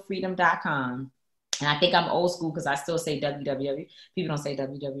www.untilfreedom.com. And I think I'm old school because I still say www. People don't say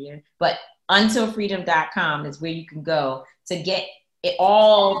www. But untilfreedom.com is where you can go to get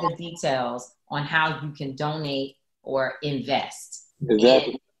all the details on how you can donate or invest.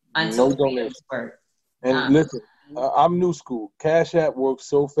 Exactly. No donation. And listen, I'm new school. Cash App works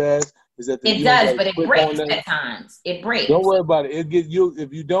so fast. It does, but it breaks at times. It breaks. Don't worry about it. It'll get you.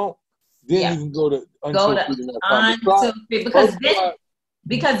 If you don't, then you can go to Until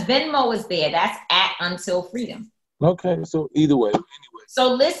because Venmo is there. That's at Until Freedom. Okay, so either way. Anyway.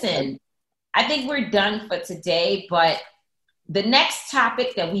 So listen, I think we're done for today, but the next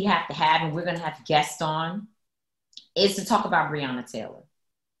topic that we have to have, and we're going to have guests on, is to talk about Breonna Taylor.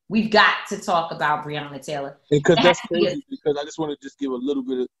 We've got to talk about Breonna Taylor. Because that's crazy, because I just want to just give a little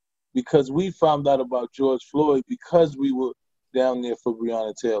bit of, because we found out about George Floyd because we were down there for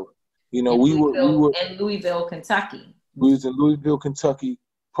Breonna Taylor. We were in Louisville, Kentucky. We was in Louisville, Kentucky.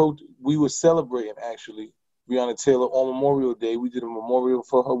 We were celebrating, actually, Breonna Taylor on Memorial Day. We did a memorial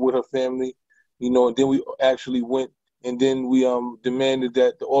for her with her family, and then we actually went, and then we demanded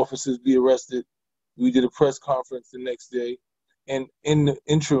that the officers be arrested. We did a press conference the next day. And in the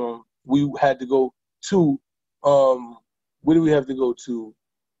interim, we had to go to, where do we have to go to?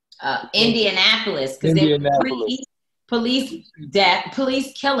 Indianapolis. Because there were police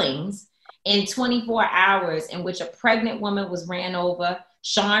killings in 24 hours in which a pregnant woman was ran over.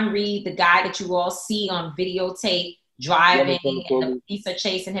 Sean Reed, the guy that you all see on videotape driving, and the police are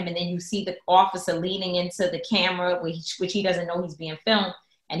chasing him, and then you see the officer leaning into the camera, which he doesn't know he's being filmed,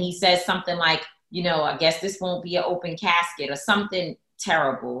 and he says something like, I guess this won't be an open casket or something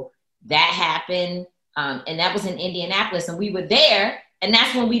terrible. That happened, and that was in Indianapolis, and we were there, and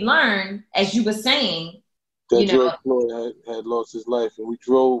that's when we learned, as you were saying, that George Floyd had lost his life, and we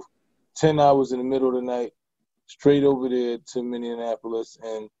drove 10 hours in the middle of the night straight over there to Minneapolis,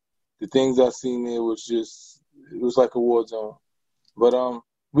 and the things I seen there was just, it was like a war zone. But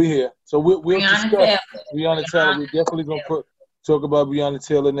we're here, so we'll discuss Breonna Taylor. We're definitely gonna talk about Breonna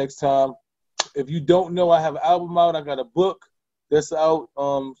Taylor next time. If you don't know, I have an album out. I got a book that's out.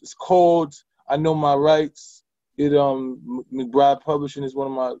 It's called I Know My Rights. McBride Publishing is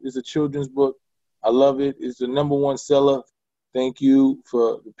is a children's book. I love it. It's the #1 seller. Thank you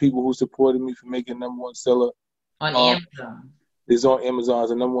for the people who supported me for making #1 seller. On Amazon. It's on Amazon.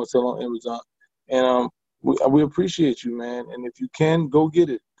 It's a #1 seller on Amazon. And we appreciate you, man. And if you can, go get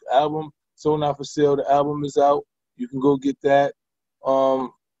it. The album, Sold Not For Sale. The album is out. You can go get that.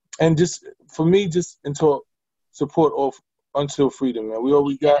 And just, for me, just until support of Until Freedom, man. We all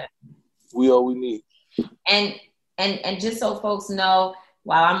we got. We all we need. And just so folks know,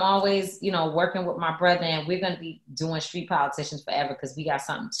 while I'm always, working with my brother, and we're going to be doing Street Politicians forever because we got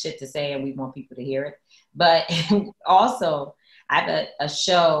shit to say and we want people to hear it. But also, I have a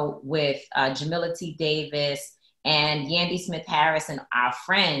show with Jamila T. Davis and Yandy Smith Harris and our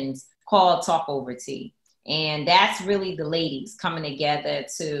friends called Talk Over Tea. And that's really the ladies coming together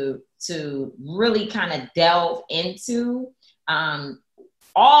to really kind of delve into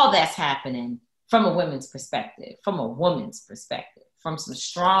all that's happening from a women's perspective, from a woman's perspective, from some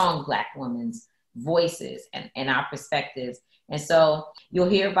strong Black women's voices and our perspectives. And so you'll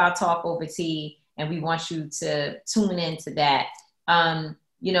hear about Talk Over Tea, and we want you to tune into that.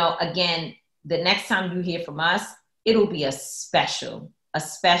 Again, the next time you hear from us, it'll be a special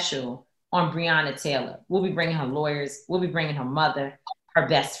on Breonna Taylor. We'll be bringing her lawyers. We'll be bringing her mother, her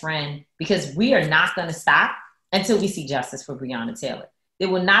best friend, because we are not going to stop until we see justice for Breonna Taylor. There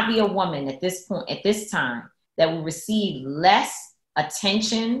will not be a woman at this point, at this time, that will receive less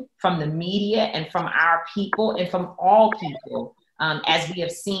attention from the media and from our people and from all people, as we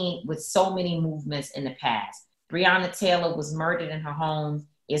have seen with so many movements in the past. Breonna Taylor was murdered in her home.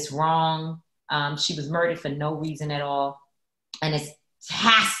 It's wrong. She was murdered for no reason at all. And it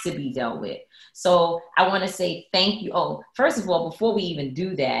has to be dealt with. So I want to say thank you. Oh, first of all, before we even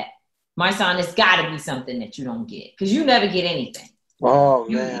do that, my son, it's got to be something that you don't get, because you never get anything. Oh,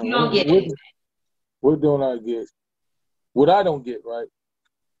 man. You don't get anything. What don't I get? What I don't get, right,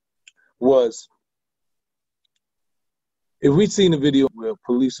 was If we'd seen the video where a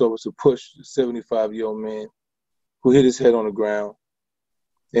police officer pushed a 75-year-old man who hit his head on the ground,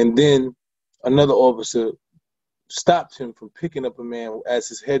 and then another officer stopped him from picking up a man as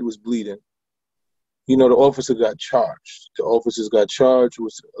his head was bleeding, the officer got charged. The officers got charged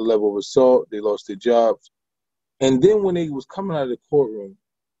with a level of assault. They lost their jobs. And then when they was coming out of the courtroom,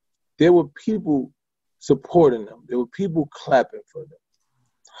 there were people supporting them. There were people clapping for them.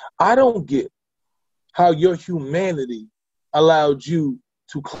 I don't get how your humanity allowed you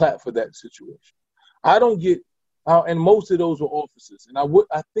to clap for that situation. I don't get how, and most of those were officers. And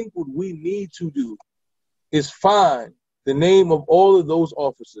I think what we need to do is find the name of all of those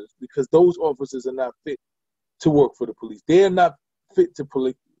officers, because those officers are not fit to work for the police. They are not fit to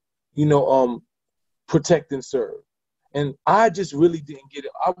protect and serve. And I just really didn't get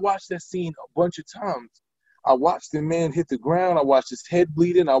it. I watched that scene a bunch of times. I watched the man hit the ground. I watched his head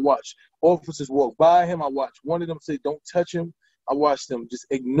bleeding. I watched officers walk by him. I watched one of them say, "Don't touch him." I watched them just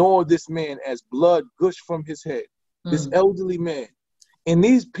ignore this man as blood gushed from his head, this elderly man. And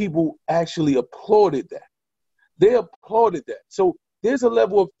these people actually applauded that. They applauded that. So there's a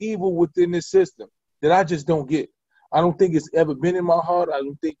level of evil within this system that I just don't get. I don't think it's ever been in my heart. I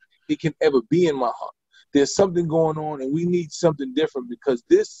don't think it can ever be in my heart. There's something going on, and we need something different, because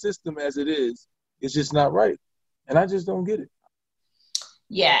this system as it is just not right. And I just don't get it.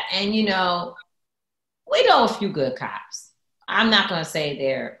 Yeah, and we know a few good cops. I'm not going to say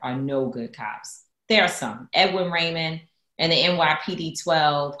there are no good cops. There are some. Edwin Raymond and the NYPD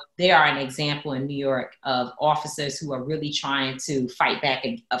 12, they are an example in New York of officers who are really trying to fight back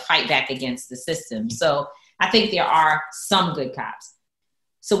against the system. So I think there are some good cops.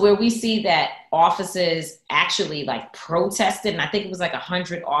 So where we see that officers actually protested, and I think it was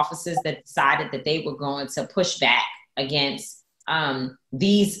 100 officers that decided that they were going to push back against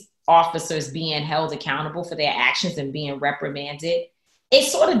these officers being held accountable for their actions and being reprimanded, it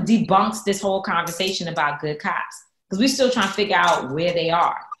sort of debunks this whole conversation about good cops, because we're still trying to figure out where they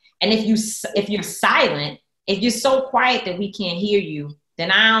are. And if you're silent, if you're so quiet that we can't hear you, then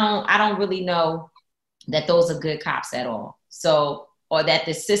I don't really know that those are good cops at all. So, or that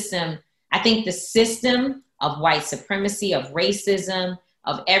I think the system of white supremacy, of racism,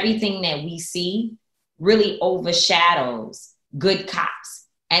 of everything that we see really overshadows good cops.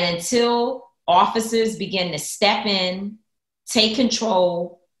 And until officers begin to step in, take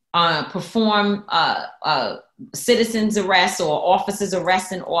control, perform citizens arrests or officers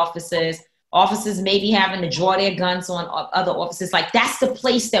arresting officers maybe having to draw their guns on other officers, that's the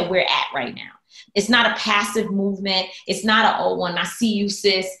place that we're at right now. It's not a passive movement. It's not when I see you,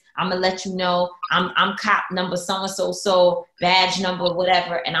 sis, I'm going to let you know I'm cop number so-and-so, badge number,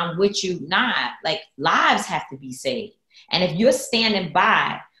 whatever, and I'm with you. Nah, lives have to be saved. And if you're standing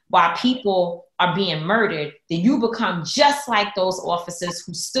by while people are being murdered, then you become just like those officers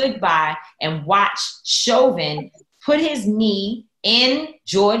who stood by and watched Chauvin put his knee in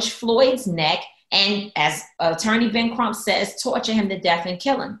George Floyd's neck and, as Attorney Ben Crump says, torture him to death and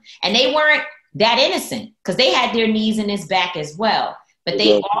kill him. And they weren't that innocent, because they had their knees in his back as well. But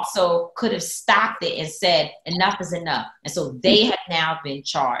they also could have stopped it and said, enough is enough. And so they have now been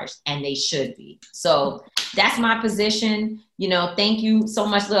charged, and they should be. So that's my position. Thank you so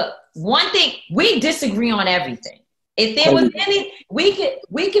much. Look, one thing, we disagree on everything. If there was any,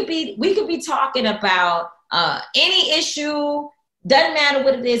 we could be talking about any issue. Doesn't matter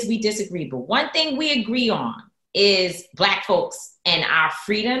what it is, we disagree. But one thing we agree on is Black folks and our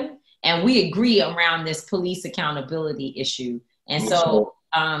freedom. And we agree around this police accountability issue. And so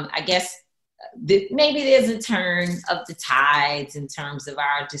I guess maybe there's a turn of the tides in terms of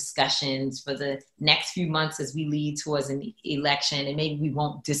our discussions for the next few months as we lead towards an election. And maybe we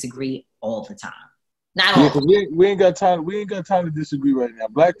won't disagree all the time. Not all. We ain't got time. We ain't got time to disagree right now.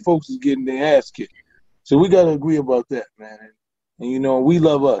 Black folks is getting their ass kicked. So we got to agree about that, man. And we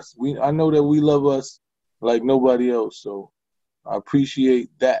love us. I know that we love us like nobody else. So I appreciate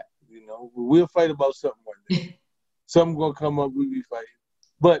that. We'll fight about something one day. Something gonna come up, we'll be fighting.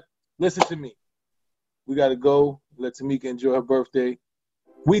 But listen to me. We gotta go. Let Tamika enjoy her birthday.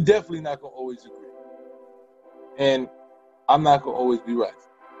 We definitely not gonna always agree. And I'm not gonna always be right.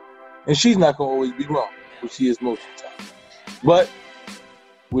 And she's not gonna always be wrong, which she is most of the time. But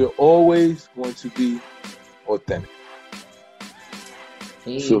we're always going to be authentic.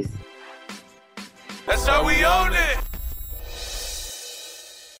 So, that's how we own it.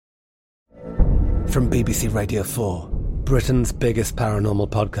 From BBC Radio 4, Britain's biggest paranormal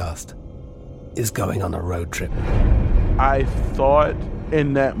podcast is going on a road trip. I thought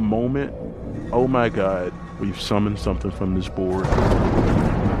in that moment, oh my God, we've summoned something from this board.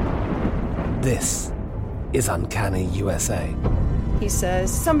 This is Uncanny USA. He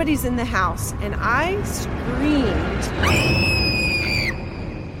says, somebody's in the house, and I screamed.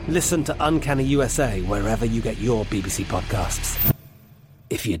 Listen to Uncanny USA wherever you get your BBC podcasts,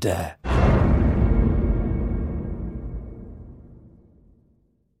 if you dare.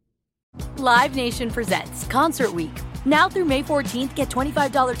 Live Nation presents Concert Week. Now through May 14th, get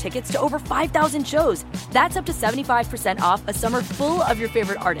 $25 tickets to over 5,000 shows. That's up to 75% off a summer full of your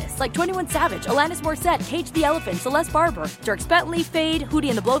favorite artists like 21 Savage, Alanis Morissette, Cage the Elephant, Celeste Barber, Dierks Bentley, Fade, Hootie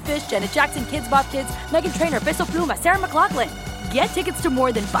and the Blowfish, Janet Jackson, Kidz Bop Kids, Meghan Trainor, Peso Pluma, Sarah McLachlan. Get tickets to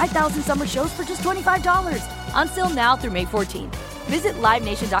more than 5,000 summer shows for just $25. Until now through May 14th. Visit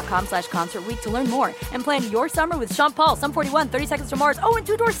LiveNation.com/Concert Week to learn more and plan your summer with Sean Paul, Sum 41, 30 Seconds to Mars, and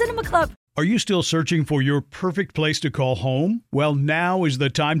Two Door Cinema Club. Are you still searching for your perfect place to call home? Well, now is the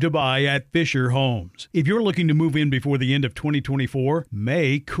time to buy at Fisher Homes. If you're looking to move in before the end of 2024,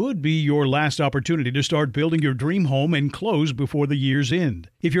 May could be your last opportunity to start building your dream home and close before the year's end.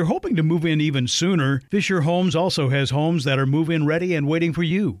 If you're hoping to move in even sooner, Fisher Homes also has homes that are move-in ready and waiting for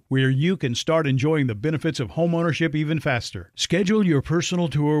you, where you can start enjoying the benefits of homeownership even faster. Schedule your personal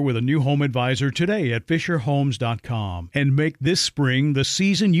tour with a new home advisor today at FisherHomes.com and make this spring the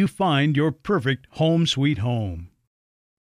season you find your perfect home sweet home.